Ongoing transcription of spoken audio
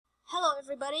Hello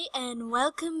everybody and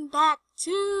welcome back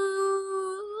to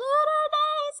LUNAR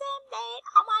DAYS SIM DATE.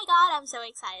 Oh my god, I'm so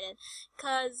excited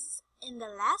because in the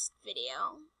last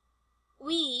video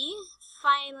we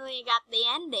finally got the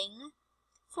ending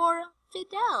for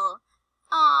Fidel.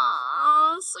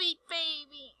 Aww, sweet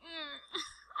baby.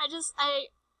 I just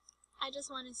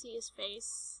want to see his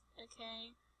face.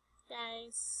 Okay,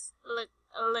 guys,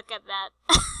 look at that.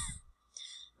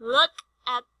 Look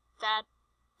at that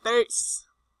face.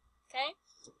 Okay,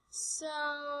 so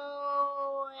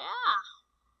yeah,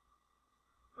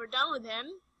 we're done with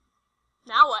him.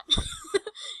 Now what?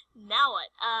 Now what?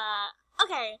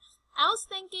 Okay, I was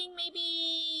thinking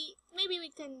maybe we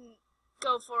can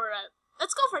go for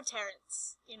let's go for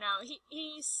Terrance. You know, he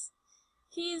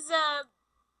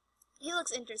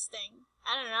looks interesting.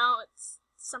 I don't know.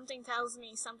 Something tells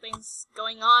me something's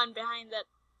going on behind that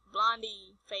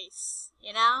blondie face.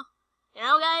 You know,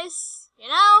 guys. You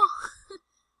know.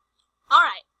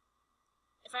 Alright,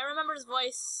 if I remember his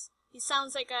voice, he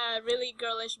sounds like a really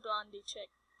girlish blondie chick.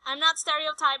 I'm not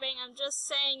stereotyping, I'm just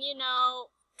saying, you know,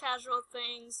 casual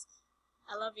things.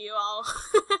 I love you all.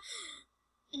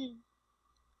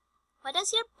 What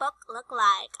does your book look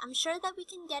like? I'm sure that we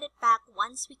can get it back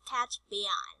once we catch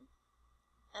Vion.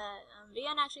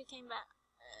 Vion actually came back.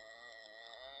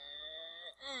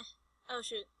 Oh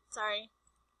shoot, sorry.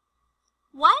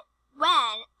 What?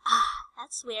 When?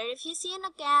 That's weird. If you see him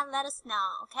again, let us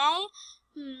know, okay?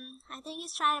 I think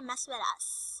he's trying to mess with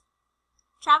us.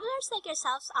 Travelers like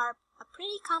yourselves are a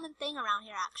pretty common thing around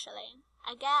here, actually.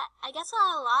 I guess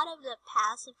a lot of the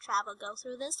paths of travel go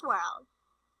through this world.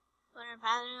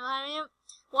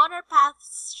 Water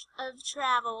paths of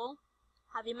travel.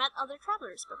 Have you met other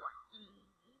travelers before?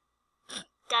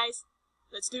 Guys,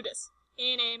 let's do this.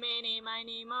 Eeny, meeny,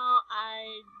 miny, mo.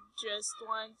 I just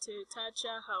want to touch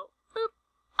a hoe. Boop.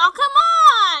 Oh, come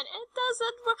on! It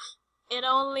doesn't work. It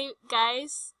only,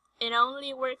 guys, it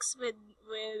only works with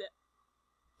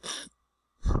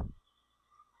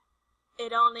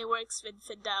it only works with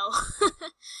Fidel.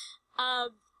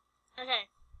 Okay.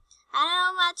 I don't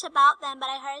know much about them, but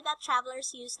I heard that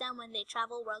travelers use them when they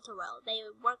travel world to world. They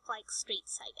work like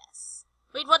streets, I guess.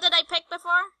 Wait, what did I pick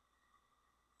before?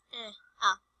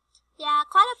 Yeah,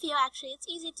 quite a few actually. It's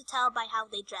easy to tell by how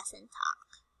they dress and talk.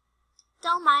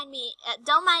 Don't mind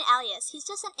Elias. He's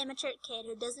just an immature kid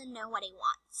who doesn't know what he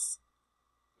wants.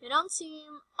 You don't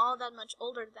seem all that much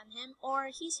older than him, or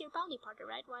he's your bounty partner,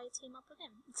 right? Why team up with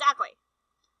him? Exactly.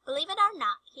 Believe it or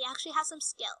not, he actually has some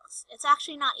skills. It's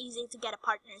actually not easy to get a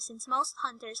partner since most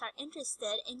hunters are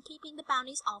interested in keeping the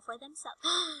bounties all for themselves.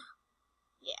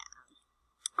 Yeah.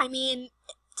 I mean,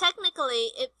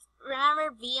 technically, remember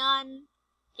Vion?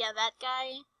 Yeah, that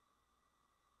guy.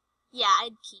 Yeah,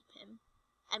 I'd keep him.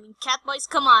 I mean, Catboys,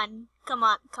 come on,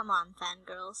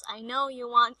 fangirls. I know you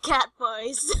want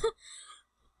Catboys.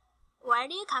 Where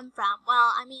do you come from?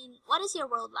 Well, I mean, what is your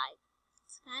world like?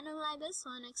 It's kind of like this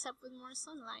one, except with more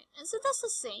sunlight. Isn't this the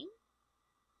same?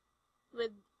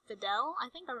 With Fidel? I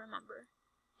think I remember.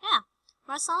 Yeah,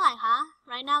 more sunlight, huh?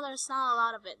 Right now there's not a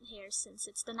lot of it here since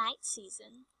it's the night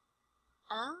season.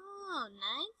 Oh,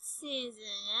 night season.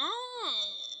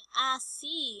 I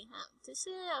see. This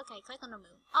is okay. Click on the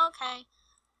moon. Okay,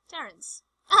 Terrance.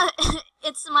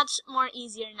 It's much more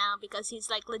easier now because he's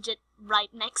like legit right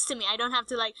next to me. I don't have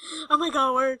to like, oh my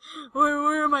god,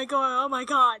 where am I going? Oh my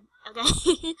god.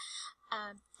 Okay.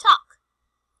 Talk.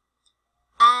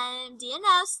 Do you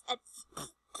know?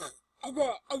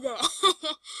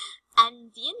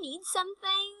 And do you need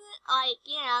something? Like,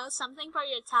 you know, something for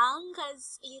your tongue?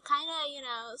 Because you kind of, you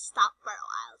know, stop for a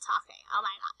while talking. Oh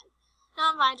my god.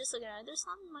 No, I'm fine, just looking at it. There's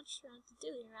not much to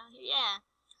do around here. Yeah.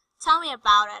 Tell me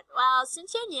about it. Well,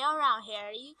 since you're new around here,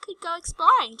 you could go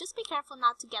exploring. Just be careful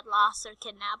not to get lost or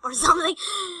kidnapped or something.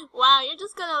 Wow, you're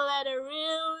just gonna let a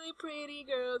really pretty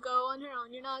girl go on her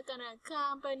own. You're not gonna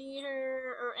accompany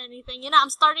her or anything. You know,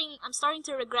 I'm starting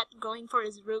to regret going for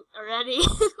his route already.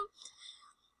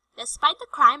 Despite the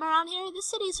crime around here,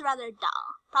 this city is rather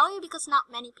dull. Probably because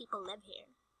not many people live here.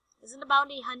 Isn't the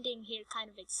bounty hunting here kind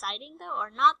of exciting, though? Or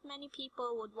not many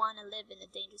people would want to live in a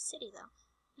dangerous city, though?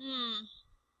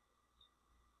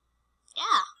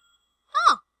 Yeah.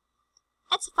 Oh.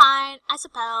 It's fine, I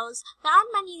suppose. There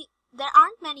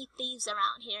aren't many thieves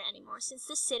around here anymore since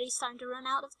this city's starting to run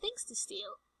out of things to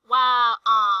steal. Wow.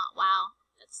 Wow.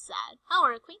 That's sad. Oh,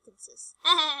 we're acquaintances.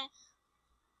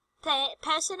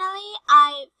 Personally,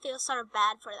 I feel sort of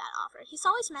bad for that offer. He's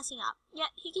always messing up,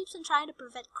 yet he keeps on trying to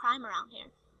prevent crime around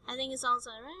here. I think it's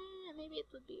also, maybe it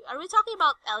would be, are we talking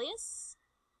about Elias?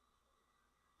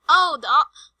 Oh,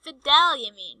 Fidel,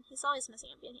 you mean? He's always messing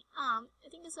up. I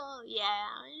think it's all,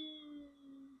 yeah.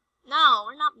 No,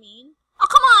 we're not mean. Oh,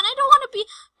 come on, I don't want to be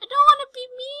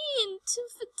mean to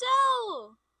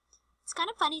Fidel. It's kind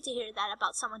of funny to hear that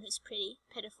about someone who's pretty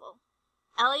pitiful.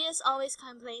 Elias always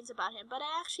complains about him, but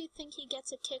I actually think he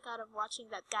gets a kick out of watching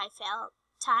that guy failed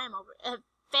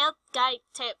guy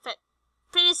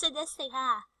pretty sadistic,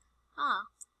 huh? Oh,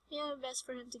 yeah, best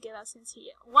for him to give up since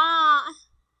he, wow.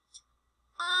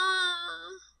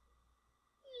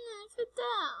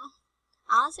 Fidel.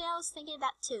 Honestly, I was thinking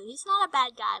that too. He's not a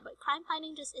bad guy, but crime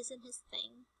fighting just isn't his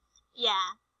thing.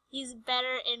 Yeah, he's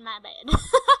better in my bed.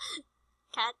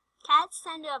 Cats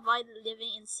tend to avoid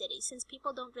living in cities since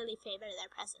people don't really favor their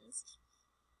presence.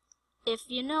 If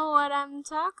you know what I'm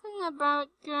talking about,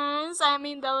 guys. I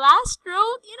mean, the last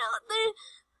road, you know,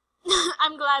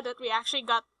 I'm glad that we actually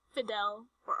got Fidel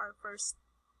for our first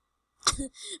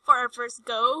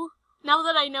go. Now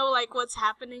that I know, like, what's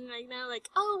happening right now, like,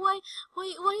 oh, why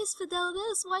is Fidel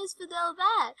this? Why is Fidel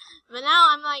that? But now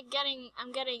I'm getting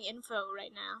info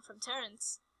right now from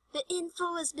Terrance. The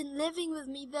info has been living with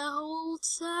me the whole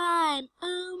time.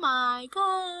 Oh my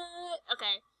god.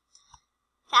 Okay.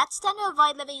 Cats tend to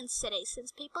avoid living in cities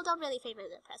since people don't really favor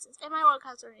their presence. In my world,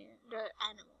 cats are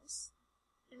animals.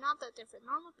 They're not that different.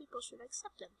 Normal people should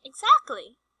accept them.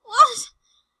 Exactly. What?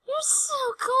 You're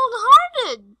so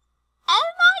cold-hearted.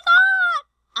 Oh my god!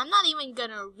 I'm not even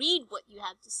gonna read what you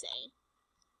have to say.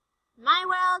 In my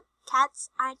world,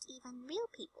 cats aren't even real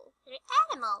people. They're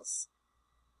animals.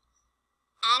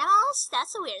 Animals?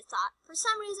 That's a weird thought. For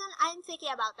some reason, I'm thinking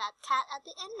about that cat at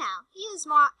the end now. He is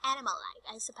more animal-like,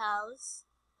 I suppose.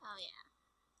 Oh yeah.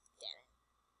 Get it.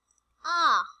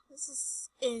 Ah, this is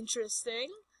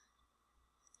interesting.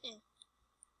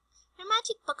 Your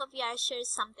magic book of yours shares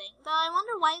something, though I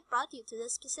wonder why it brought you to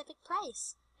this specific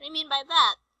place. What do you mean by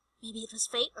that? Maybe it was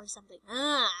fate or something.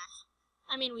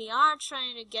 I mean, we are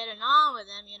trying to get it on with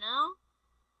him, you know?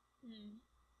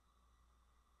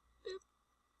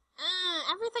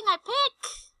 Everything I pick!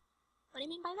 What do you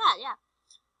mean by that? Yeah.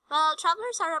 Well,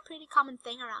 travelers are a pretty common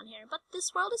thing around here, but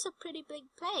this world is a pretty big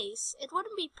place. It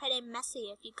wouldn't be pretty messy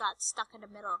if you got stuck in the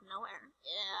middle of nowhere.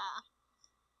 Yeah.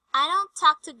 I don't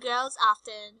talk to girls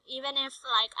often, even if,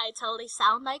 like, I totally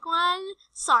sound like one.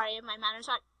 Sorry, my manners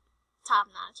are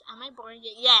top-notch. Am I boring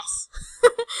you? Yes.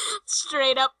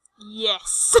 Straight up,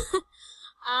 yes.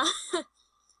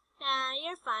 Yeah,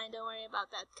 you're fine. Don't worry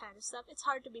about that kind of stuff. It's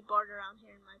hard to be bored around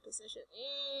here in my position.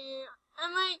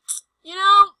 I'm like, you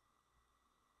know,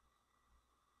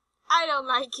 I don't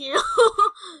like you.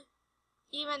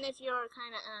 Even if you're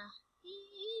kind of,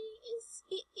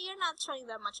 you're not showing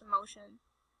that much emotion.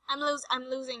 I'm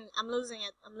losing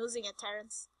it,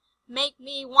 Terrance. Make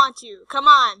me want you. Come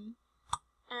on.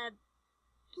 No,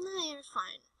 you're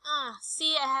fine.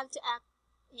 See, I have to act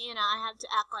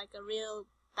like a real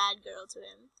bad girl to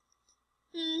him.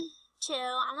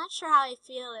 Chill. I'm not sure how I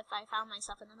feel if I found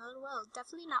myself in another world.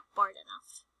 Definitely not bored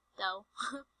enough, though.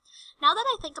 Now that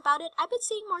I think about it, I've been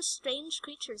seeing more strange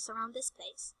creatures around this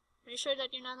place. Are you sure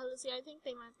that you're not hallucinating? I think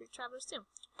they might be travelers too.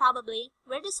 Probably.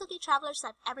 Weirdest looking travelers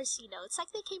I've ever seen, though. It's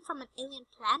like they came from an alien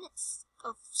planet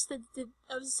of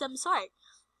some sort.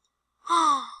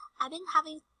 I've been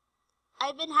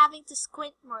having to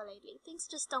squint more lately. Things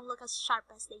just don't look as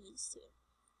sharp as they used to.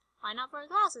 Why not wear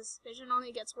glasses? Vision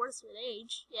only gets worse with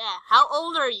age. Yeah, how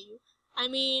old are you? I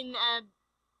mean,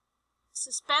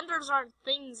 suspenders aren't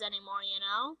things anymore, you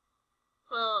know?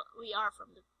 Well, we are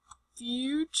from the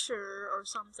future or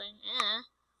something.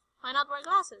 Why not wear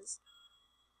glasses?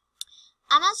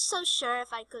 I'm not so sure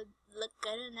if I could look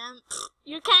good in them.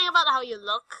 You're caring about how you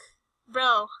look?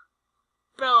 Bro,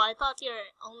 I thought you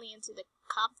were only into the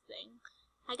cop thing.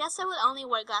 I guess I would only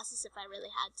wear glasses if I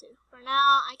really had to. For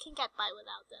now, I can get by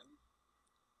without them.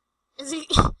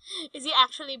 Is he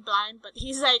actually blind? But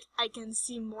he's like, I can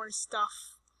see more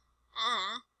stuff.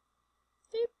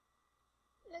 Boop.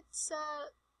 Let's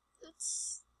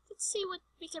see what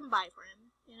we can buy for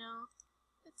him. You know,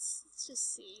 let's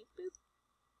just see. Boop.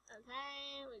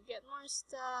 Okay, we get more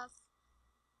stuff.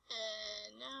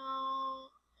 No.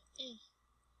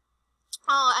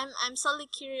 Oh, I'm solely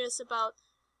curious about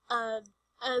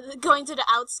going to the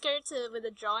outskirts with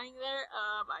the drawing there.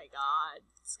 Oh my god,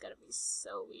 it's gonna be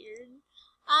so weird.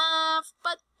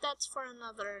 But that's for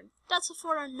another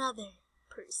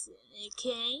person,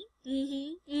 okay?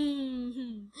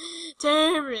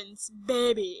 Terrance,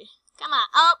 baby. Come on.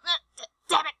 Oh,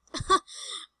 damn it.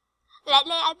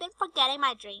 Lately, I've been forgetting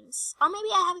my dreams. Or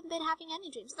maybe I haven't been having any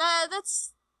dreams.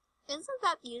 Isn't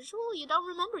that usual? You don't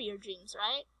remember your dreams,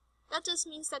 right? That just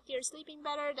means that you're sleeping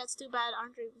better. That's too bad.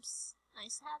 Aren't dreams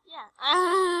nice to have? Yeah.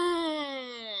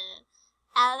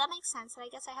 That makes sense. I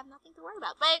guess I have nothing to worry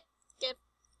about. But, boop.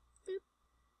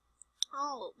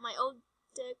 Oh, my old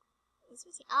deck is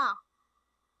missing. Oh.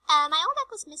 My old deck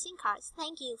was missing cards.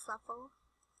 Thank you, Fluffle.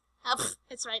 Oh, pff,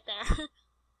 it's right there.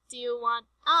 Do you want...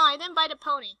 Oh, I didn't buy the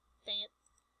pony. Dang it.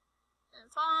 And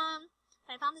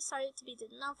I found this story to be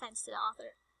good. No offense to the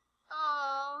author.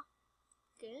 Oh.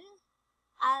 Good.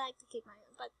 I like to keep my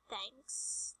own, but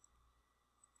thanks.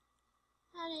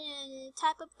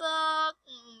 Type of book.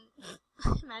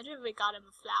 Imagine if we got him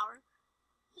a flower.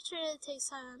 I'm sure it takes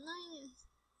time.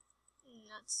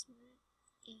 Not smart.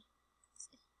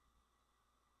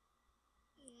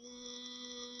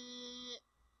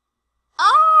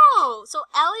 Oh, so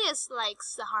Elias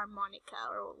likes the harmonica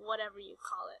or whatever you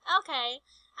call it. Okay,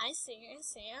 I see.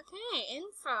 Okay,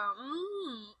 info.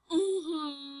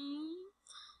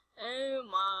 Oh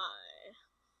my.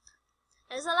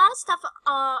 There's a lot of stuff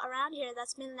around here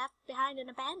that's been left behind and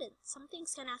abandoned. Some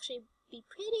things can actually be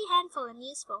pretty handful and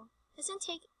useful. Doesn't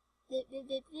take the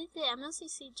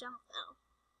MLCC jump though.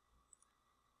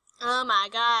 Oh my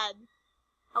god.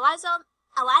 A wise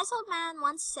old man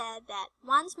once said that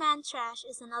one's man's trash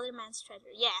is another man's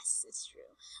treasure. Yes, it's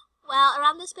true. Well,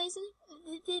 around this place,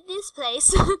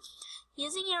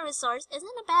 using your resource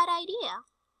isn't a bad idea.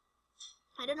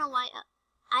 I don't know why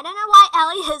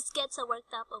Elias gets so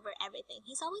worked up over everything.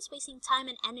 He's always wasting time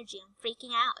and energy on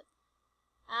freaking out.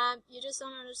 You just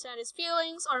don't understand his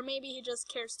feelings, or maybe he just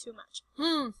cares too much.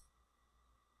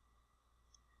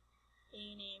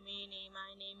 Eeny, meeny,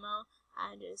 miny, mo.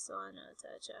 I just wanna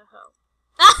touch a hoe.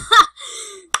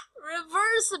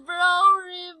 Reverse, bro,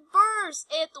 reverse.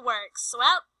 It works.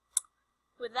 Well,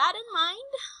 with that in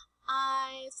mind,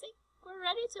 I think we're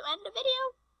ready to end the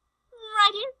video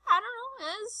right here. I don't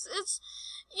know. It's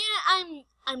yeah.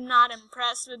 I'm not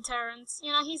impressed with Terrance.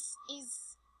 You know, he's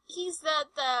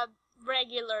the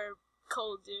regular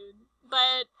cold dude.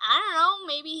 But I don't know.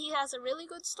 Maybe he has a really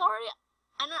good story.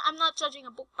 I'm not judging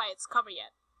a book by its cover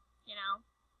yet. You know.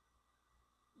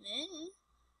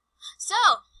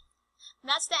 So,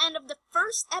 that's the end of the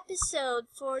first episode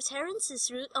for Terrance's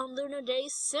Route on Lunar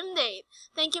Days Sim Date.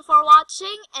 Thank you for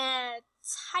watching, and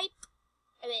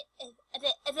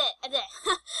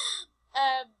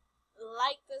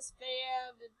like this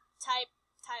video,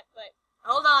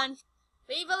 hold on,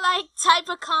 leave a like, type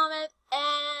a comment,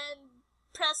 and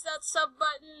press that sub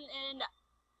button, and,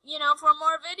 you know, for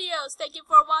more videos. Thank you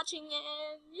for watching,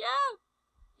 and yeah,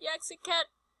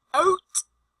 Yaxicat out!